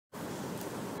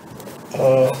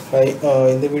Hi,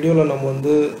 இந்த வீடியோவில் நம்ம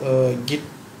வந்து கிட்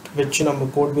வச்சு நம்ம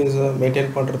கோட் பேஸை மெயின்டைன்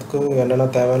பண்ணுறதுக்கு என்னென்ன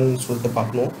தேவைன்னு சொல்லிட்டு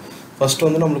பார்க்கணும். ஃபஸ்ட்டு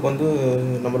வந்து நம்மளுக்கு வந்து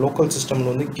நம்ம லோக்கல்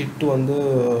சிஸ்டமில் வந்து கிட் வந்து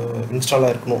இன்ஸ்டால்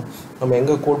ஆகிருக்கணும். நம்ம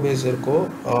எங்கே கோட் பேஸ் இருக்கோ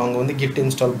அங்கே வந்து கிட்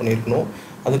இன்ஸ்டால் பண்ணியிருக்கணும்.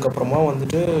 அதுக்கப்புறமா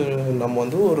வந்துட்டு நம்ம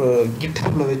வந்து ஒரு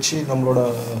GitHubல வச்சு நம்மளோட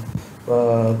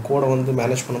கோடை வந்து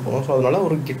மேனேஜ் பண்ண போகிறோம். ஸோ அதனால்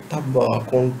ஒரு GitHub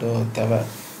அக்கௌண்ட் தேவை.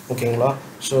 ஓகேங்களா?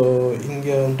 ஸோ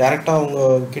இங்கே டேரெக்டாக அவங்க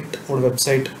கிட்டோட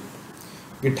வெப்சைட்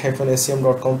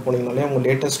git-scm.com போனீங்கனாலே அவங்க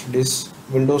லேட்டஸ்ட் ரிலீஸ்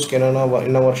விண்டோஸ்க்கு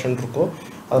என்ன வெர்ஷன் இருக்கோ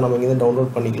அதை நம்ம இங்கேருந்து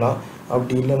டவுன்லோட் பண்ணிக்கலாம்.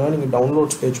 அப்படி இல்லைனா நீங்கள்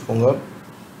டவுன்லோட்ஸ் பேஜ் போங்க.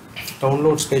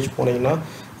 டவுன்லோட்ஸ் பேஜ் போனீங்கன்னா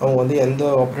அவங்க வந்து எந்த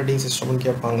ஆப்ரேட்டிங் சிஸ்டம்னு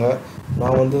கேட்பாங்க.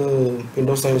 நான் வந்து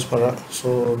விண்டோஸ் தான் யூஸ் பண்ணுறேன். ஸோ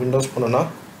விண்டோஸ் பண்ணேன்னா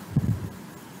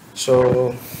ஸோ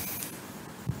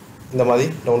இந்த மாதிரி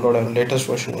டவுன்லோட் ஆகும்.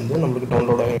 லேட்டஸ்ட் வெர்ஷன் வந்து நம்மளுக்கு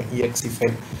டவுன்லோட் ஆகும் exe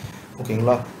ஃபைல்.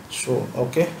 ஓகேங்களா? ஸோ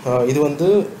ஓகே, இது வந்து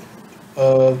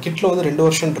கிட்டில் வந்து 2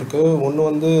 வெர்ஷன் இருக்குது. ஒன்று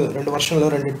வந்து 2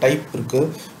 வெர்ஷனில் 2 டைப்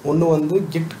இருக்குது. ஒன்று வந்து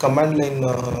kit command line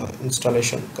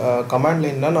installation. Command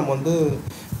லைன்னால் நம்ம வந்து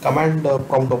கமாண்ட்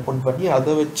ப்ராம்ப்ட் ஓப்பன் பண்ணி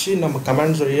அதை வச்சு நம்ம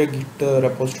கமாண்ட்ஸ் வழியாக கிட்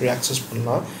ரெப்போசிட்டரி ஆக்சஸ்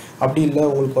பண்ணலாம். அப்படி இல்லை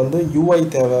உங்களுக்கு வந்து யூஐ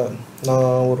தேவை,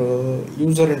 நான் ஒரு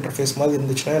யூசர் இன்டர்ஃபேஸ் மாதிரி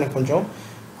இருந்துச்சுன்னா எனக்கு கொஞ்சம்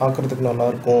பார்க்குறதுக்கு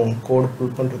நல்லாயிருக்கும், கோடு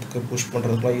புல் பண்ணுறதுக்கு புஷ்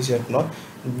பண்ணுறதுக்குலாம் ஈஸியாக இருக்குன்னா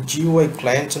GUI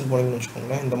கிளையண்ட்ஸ்ன்னு போனீங்கன்னு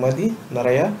வச்சுக்கோங்களேன். இந்த மாதிரி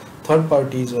நிறையா தேர்ட்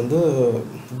பார்ட்டிஸ் வந்து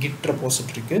கிட்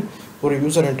ரெப்போசிட்டரிக்கு ஒரு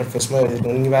யூசர் இன்டர்ஃபேஸ் மாதிரி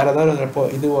எழுதிருக்காங்க. நீங்கள் வேறு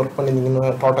ஏதாவது இது ஒர்க்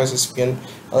பண்ணியிருந்தீங்கன்னா டாட்டாஸ் SPN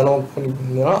அதெல்லாம் ஒர்க்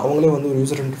பண்ணியிருந்தீங்கன்னா அவங்களே வந்து ஒரு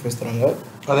யூசர் இன்டர்ஃபேஸ் தராங்க.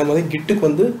 அதே மாதிரி கிட்டுக்கு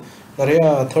வந்து நிறையா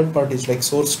third parties like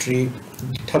source tree,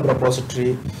 GitHub repository,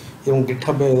 இவங்க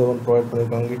GitHub இது ஒன்று ப்ரொவைட்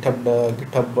பண்ணியிருக்காங்க.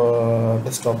 GitHub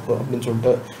டெஸ்க்டாப் அப்படின்னு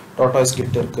சொல்லிட்டு டாட்டாஸ்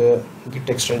கிட் இருக்குது, கிட்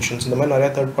எக்ஸ்டென்ஷன்ஸ், இந்த மாதிரி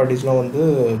நிறையா தேர்ட் பார்ட்டிஸ்லாம் வந்து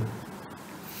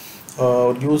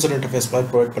ஒரு யூசர் இன்டர்ஃபேஸ் மாதிரி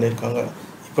ப்ரொவைட் பண்ணியிருக்காங்க.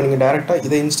 இப்போ நீங்கள் டேரெக்டாக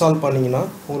இதை இன்ஸ்டால் பண்ணிங்கன்னா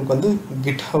உங்களுக்கு வந்து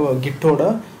கிட்டோட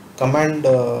கமாண்ட்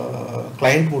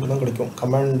கிளைண்ட் மட்டும் தான் கிடைக்கும்.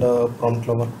 கமாண்ட்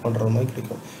ப்ராம்ப்டில் ஒர்க் பண்ணுறது மாதிரி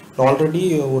கிடைக்கும். நான் ஆல்ரெடி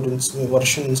ஒரு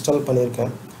வெர்ஷன் இன்ஸ்டால்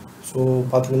பண்ணியிருக்கேன். ஸோ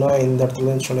பார்த்தீங்கன்னா இந்த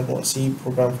இடத்துல இன்ஸ்டால் ஆகிருக்கும். சி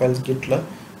ப்ரோக்ராம் ஃபைல்ஸ் கிட்டில்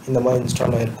இந்த மாதிரி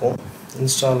இன்ஸ்டால் ஆகிருக்கும்.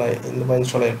 இந்த மாதிரி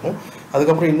இன்ஸ்டால் ஆகிருக்கும்.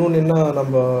 அதுக்கப்புறம் இன்னொன்று என்ன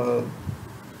நம்ம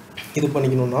இது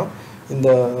பண்ணிக்கணும்னா, இந்த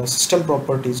சிஸ்டம்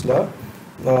ப்ராப்பர்ட்டிஸில்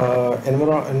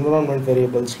என்விரான்மெண்ட்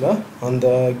வேரியபிள்ஸில் அந்த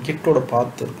கிட்டோட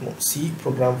பாத் இருக்கணும். C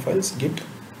program files kit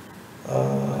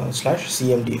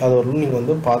 /cmd அது வரலும் நீங்கள்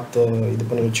வந்து பார்த்து இது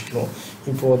பண்ணி வச்சுக்கணும்.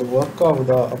 இப்போது அது ஒர்க்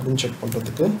ஆகுதா அப்படின்னு செக்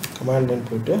பண்ணுறதுக்கு கமாண்ட் லைன்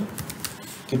போய்ட்டு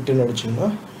கிட்டுன்னு அடிச்சிங்கன்னா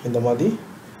இந்த மாதிரி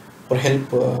ஒரு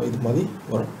ஹெல்ப் இது மாதிரி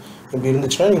வரும். இப்படி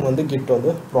இருந்துச்சுன்னா நீங்கள் வந்து கிட்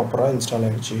வந்து ப்ராப்பராக இன்ஸ்டால்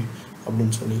ஆகிடுச்சு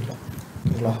அப்படின்னு சொல்லிக்கலாம்.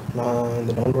 ஓகேங்களா? நான்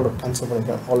இந்த டவுன்லோட கேன்சல்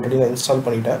பண்ணிட்டேன். ஆல்ரெடி நான் இன்ஸ்டால்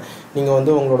பண்ணிட்டேன். நீங்கள்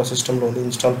வந்து உங்களோட சிஸ்டமில் வந்து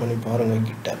இன்ஸ்டால் பண்ணி பாருங்கள்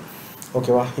கிட்டை.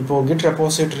 ஓகேவா? இப்போது கிட்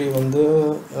ரெப்போசிட்டரி வந்து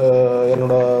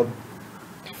என்னோட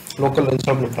லோக்கலில்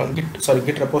இன்ஸ்டால் பண்ணிக்கலாம்.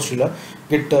 கிட் ரெப்போசிட்டரியில்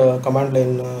கிட் கமாண்ட்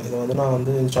லைன் இதை வந்து நான்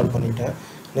வந்து இன்ஸ்டால் பண்ணிட்டேன்.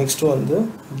 நெக்ஸ்ட்டு வந்து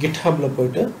GitHubல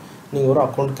போய்ட்டு நீங்கள் ஒரு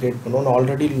அக்கௌண்ட் க்ரியேட் பண்ணணும். நான்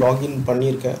ஆல்ரெடி லாகின்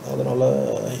பண்ணியிருக்கேன். அதனால்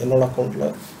என்னோடய அக்கௌண்ட்டில்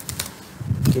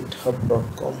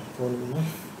github.com போனீங்கன்னா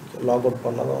லாக் அவுட்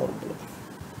பண்ணால் தான் வரும்.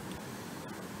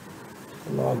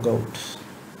 Log out.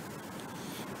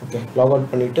 Okay, log out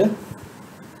பண்ணிவிட்டு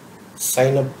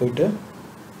சைன் அப் போய்ட்டு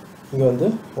இங்கே வந்து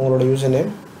உங்களோட user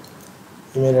name,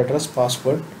 email address,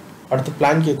 password, அடுத்து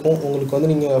பிளான் கேட்கும். உங்களுக்கு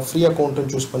வந்து நீங்கள் ஃப்ரீ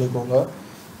அக்கௌண்ட்டுன்னு சூஸ் பண்ணிக்கோங்க.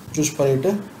 சூஸ்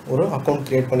பண்ணிவிட்டு ஒரு அக்கௌண்ட்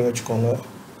க்ரியேட் பண்ணி வச்சுக்கோங்க.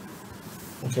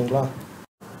 ஓகேங்களா?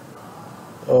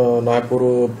 நான் இப்போ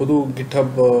ஒரு புது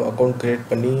GitHub அக்கௌண்ட் க்ரியேட்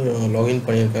பண்ணி லாகின்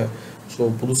பண்ணியிருக்கேன். ஸோ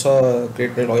புதுசாக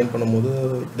க்ரியேட் பண்ணி லாகின் பண்ணும்போது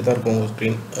இப்படி தான் இருக்கும் உங்கள்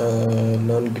screen.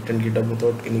 Learn Git and GitHub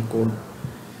without any code.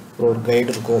 ஒரு கைடு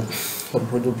இருக்கும். ஒரு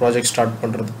புது ப்ராஜெக்ட் ஸ்டார்ட்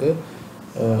பண்ணுறதுக்கு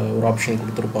ஒரு ஆப்ஷன்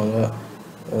கொடுத்துருப்பாங்க.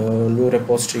 நியூ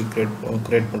ரெப்போசிட்டரி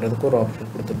க்ரியேட் பண்ணுறதுக்கு ஒரு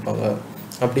ஆப்ஷன் கொடுத்துருப்பாங்க.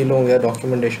 அப்படி இல்லை உங்கள்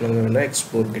டாக்குமெண்டேஷன் அங்கே வேணால்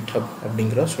எக்ஸ்ப்ளோர் GitHub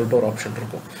அப்படிங்கிற சொல்லிட்டு ஒரு ஆப்ஷன்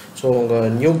இருக்கும். ஸோ உங்கள்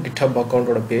நியூ GitHub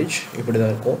அக்கௌண்ட்டோட பேஜ் இப்படி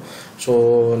தான் இருக்கும். ஸோ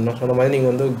நான் சொன்ன மாதிரி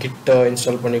நீங்கள் வந்து கிட்டை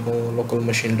இன்ஸ்டால் பண்ணிக்கோங்க லோக்கல்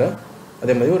மெஷினில்.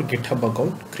 அதே மாதிரி ஒரு GitHub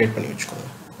அக்கௌண்ட் க்ரியேட் பண்ணி வச்சுக்கோங்க.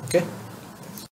 ஓகே.